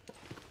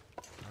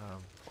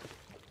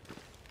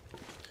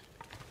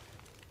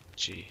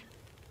 Gee.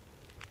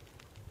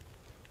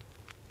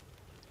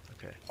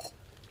 Okay,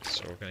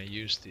 so we're gonna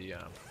use the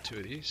 2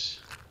 of these.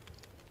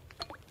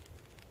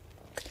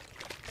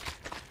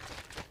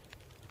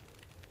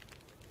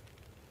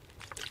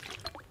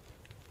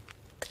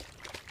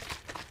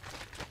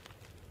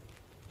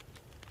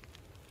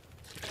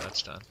 Okay,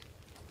 that's done.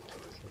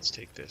 Let's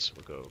take this.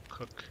 We'll go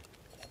cook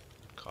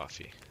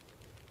coffee.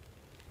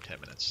 10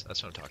 minutes.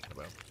 That's what I'm talking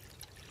about.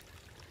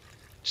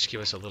 Just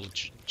give us a little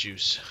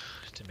juice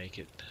to make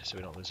it so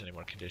we don't lose any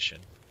more condition.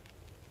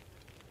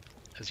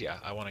 Because yeah,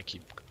 I want to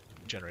keep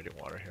generating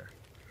water here.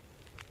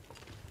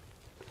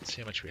 Let's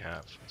see how much we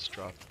have. Let's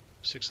drop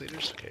 6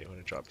 liters. Okay, I'm going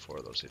to drop 4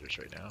 of those liters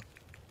right now.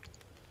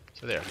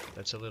 So there,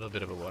 that's a little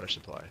bit of a water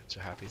supply. It's a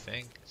happy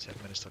thing. 7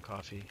 minutes till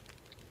coffee.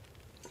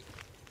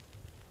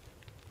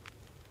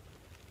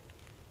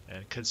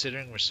 And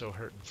considering we're so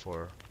hurting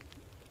for...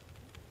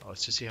 Oh,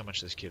 let's just see how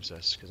much this gives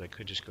us, because I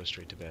could just go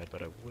straight to bed,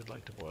 but I would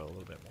like to boil a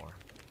little bit more.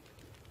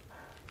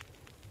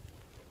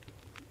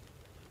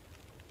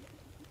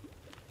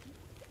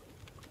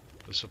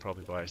 This will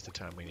probably buy us the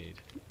time we need.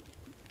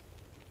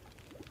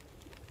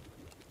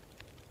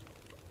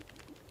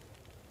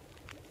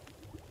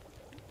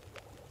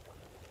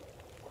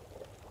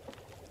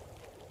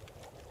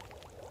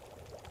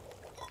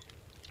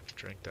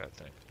 Drink that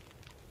thing.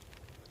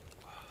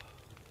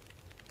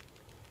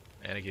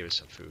 And it gave us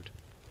some food.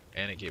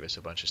 And it gave us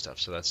a bunch of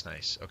stuff, so that's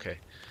nice. Okay.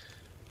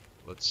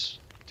 Let's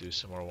do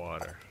some more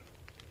water.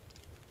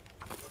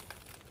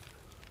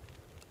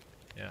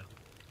 Yeah.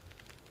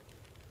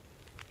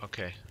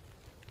 Okay.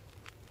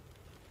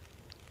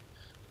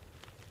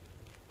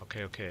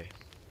 Okay.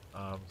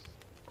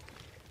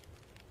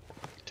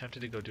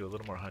 Tempted to go do a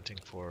little more hunting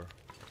for...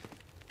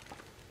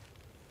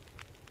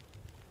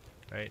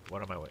 Right?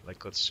 What am I waiting?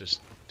 Like, let's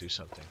just do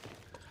something.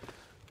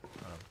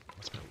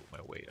 What's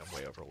my weight? I'm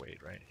way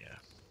overweight, right? Yeah.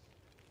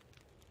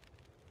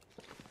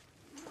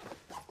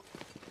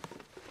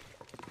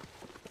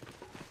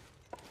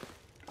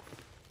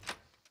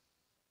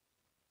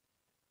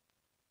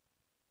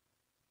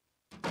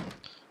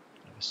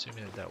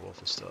 assuming that that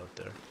wolf is still out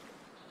there.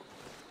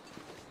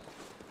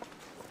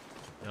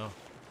 No.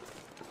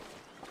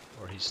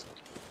 Or he's...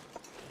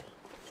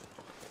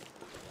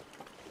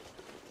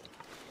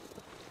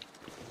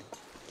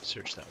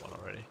 Searched that one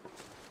already.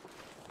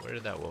 Where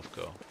did that wolf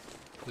go?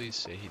 Please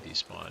say he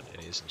despawned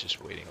and he isn't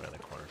just waiting around the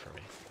corner for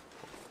me.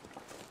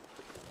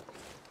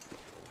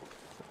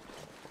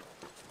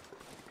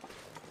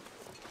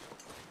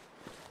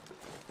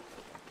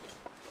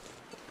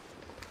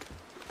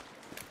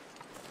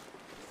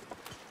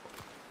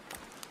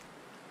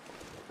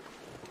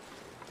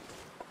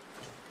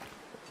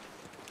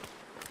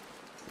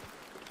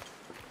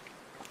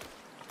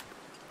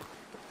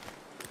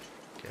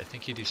 Okay, I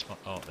think he despawned.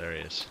 Oh, there he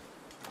is.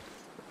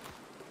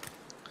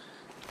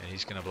 And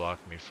he's gonna block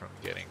me from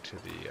getting to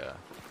the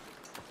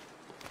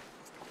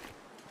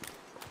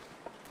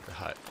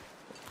hut.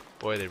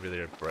 Boy, they really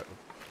are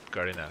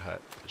guarding that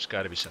hut. There's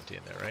got to be something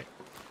in there, right?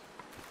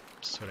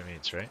 That's what it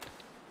means, right?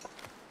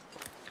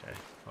 Okay.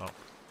 Well,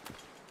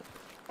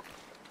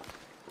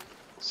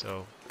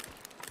 so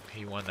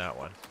he won that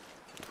one.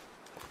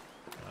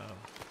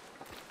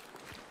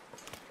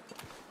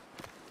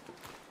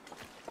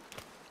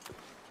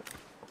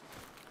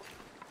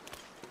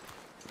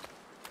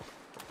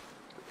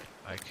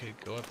 I could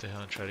go up the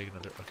hill and try to get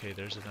another... Okay,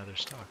 there's another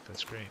stock.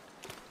 That's great.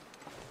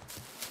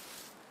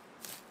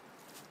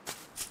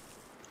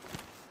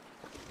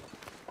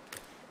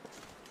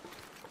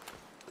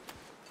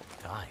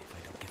 Die if I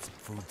don't get some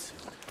food soon.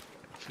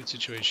 Food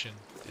situation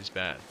is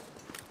bad.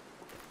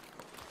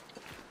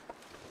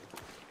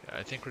 Yeah,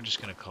 I think we're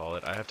just going to call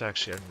it. I have to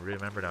actually... I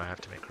remember now I have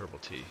to make herbal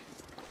tea.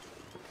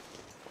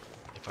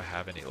 If I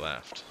have any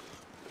left.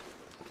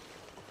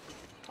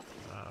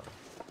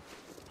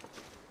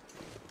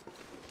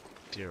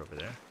 Deer over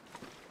there.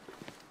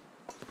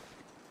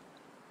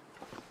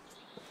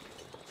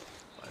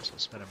 Might as well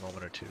spend a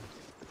moment or two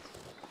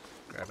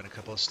grabbing a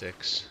couple of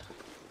sticks.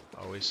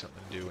 Always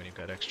something to do when you've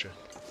got extra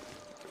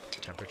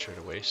temperature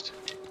to waste.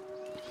 A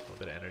little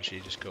bit of energy,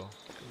 just go.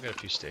 We've got a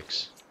few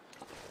sticks.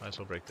 Might as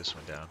well break this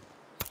one down.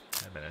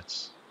 10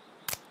 minutes.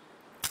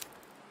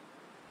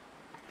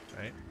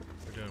 Right?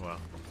 We're doing well.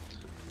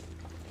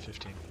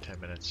 10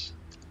 minutes.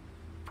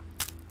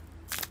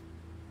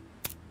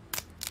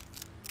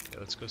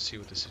 Let's go see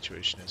what the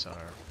situation is on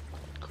our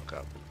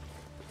cook-up.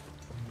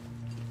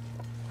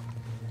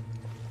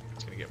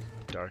 It's gonna get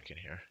dark in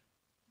here.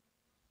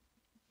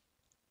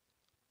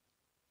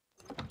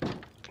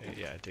 Okay,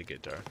 yeah, it did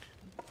get dark.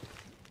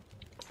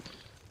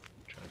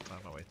 Trying to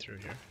find my way through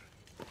here.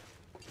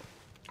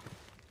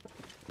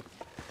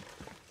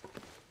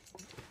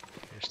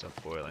 Here's stuff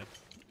boiling.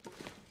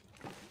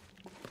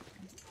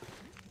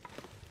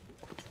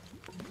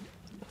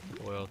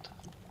 Boiled,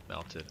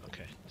 melted.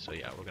 Okay, so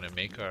yeah, we're gonna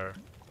make our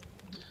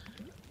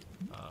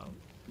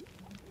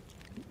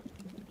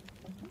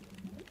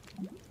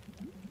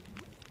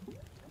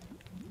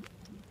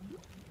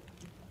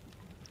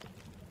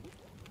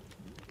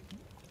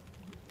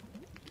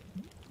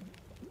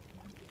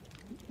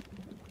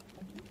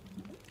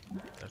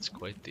that's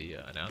quite the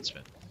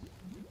announcement.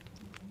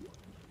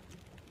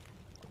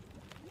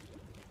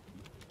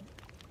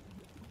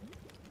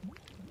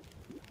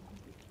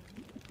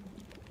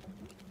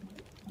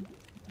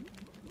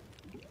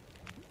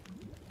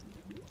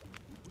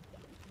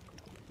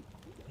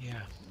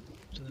 Yeah,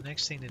 so the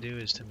next thing to do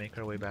is to make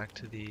our way back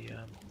to the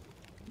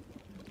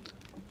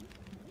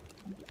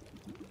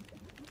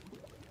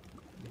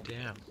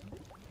dam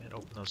and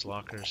open those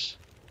lockers.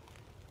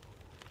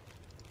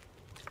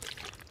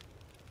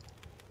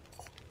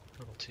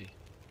 Herbal tea.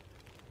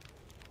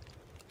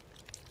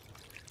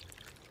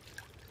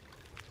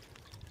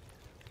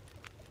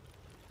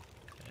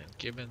 And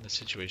given the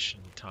situation,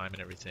 time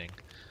and everything,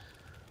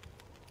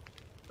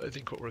 I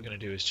think what we're going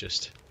to do is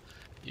just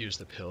use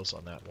the pills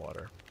on that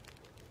water.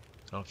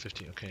 Oh,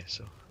 15, okay,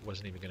 so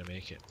wasn't even going to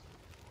make it.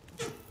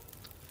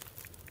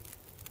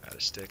 Add a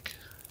stick,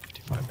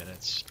 55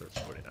 minutes for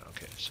 49,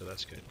 okay, so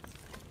that's good.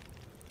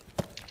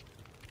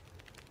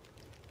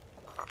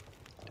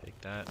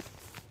 Take that,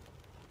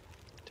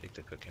 take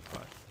the cooking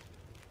pot.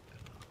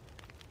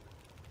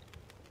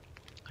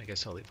 I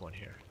guess I'll leave one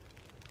here.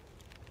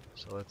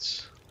 So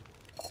let's,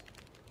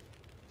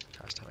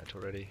 cast time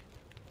until ready.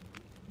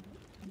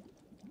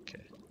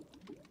 Okay,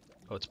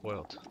 oh, it's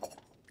boiled.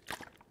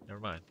 Never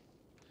mind.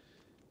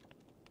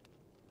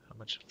 How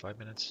much? 5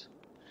 minutes?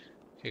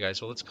 Okay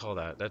guys, well let's call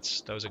that. That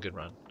was a good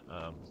run.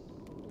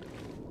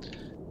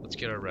 Let's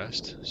get our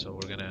rest. So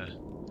we're gonna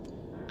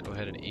go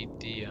ahead and eat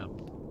the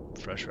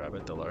fresh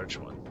rabbit, the large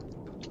one.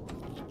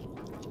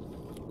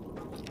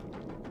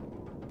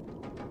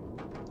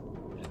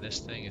 And this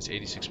thing is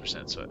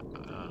 86%, so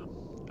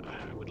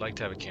I would like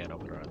to have a can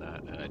opener on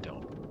that, and I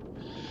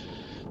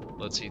don't.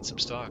 Let's eat some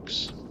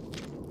stocks.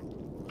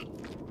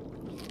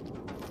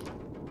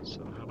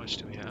 So how much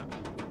do we have?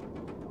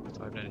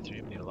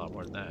 593, we need a lot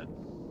more than that.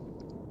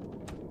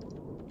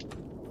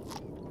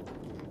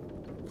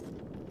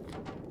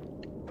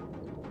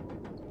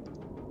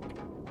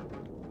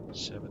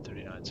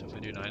 $7.39, so if we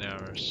do 9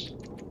 hours,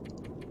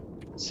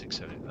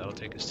 670. That'll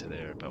take us to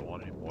there, but I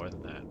want any more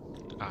than that.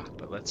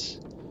 But let's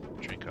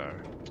drink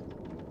our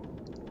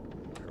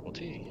herbal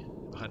tea.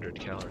 100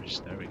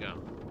 calories. There we go.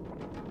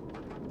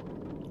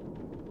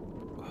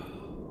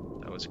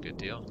 That was a good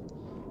deal.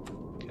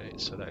 Okay,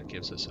 so that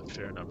gives us a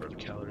fair number of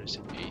calories.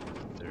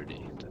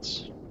 830.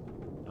 That's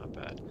not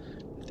bad.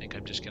 I think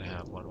I'm just gonna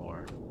have one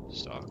more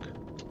stock.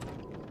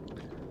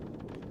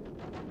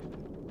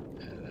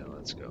 And then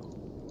let's go.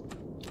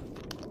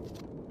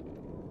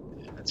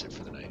 And that's it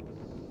for the night.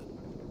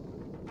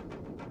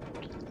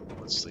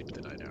 Let's sleep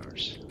the 9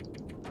 hours.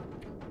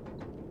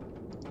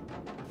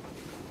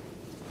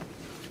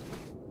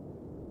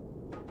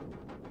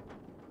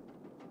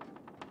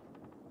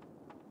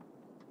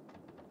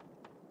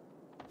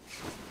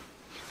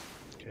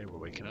 Okay, we're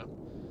waking up.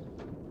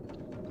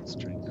 Let's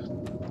drink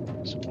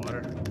some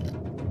water.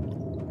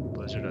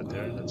 Blizzard out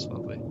there, that's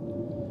lovely.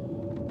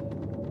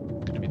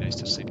 Gonna be nice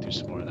to sleep through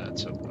some more of that.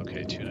 So,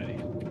 okay,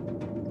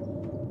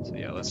 290. So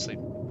yeah, let's sleep.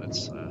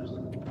 Let's 3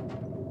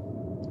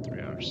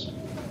 hours.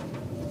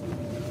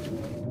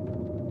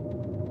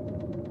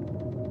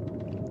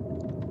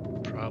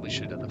 Probably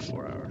should have done the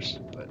 4 hours,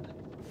 but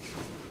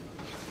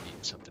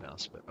eating something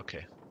else. But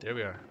okay, there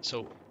we are.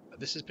 So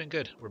this has been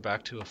good. We're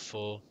back to a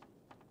full,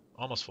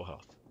 almost full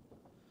health.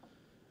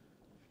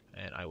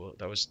 And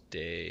that was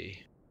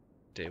day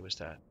was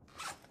that?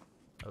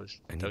 That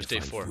was day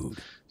 4. Food.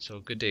 So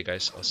good day,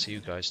 guys. I'll see you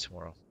guys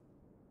tomorrow.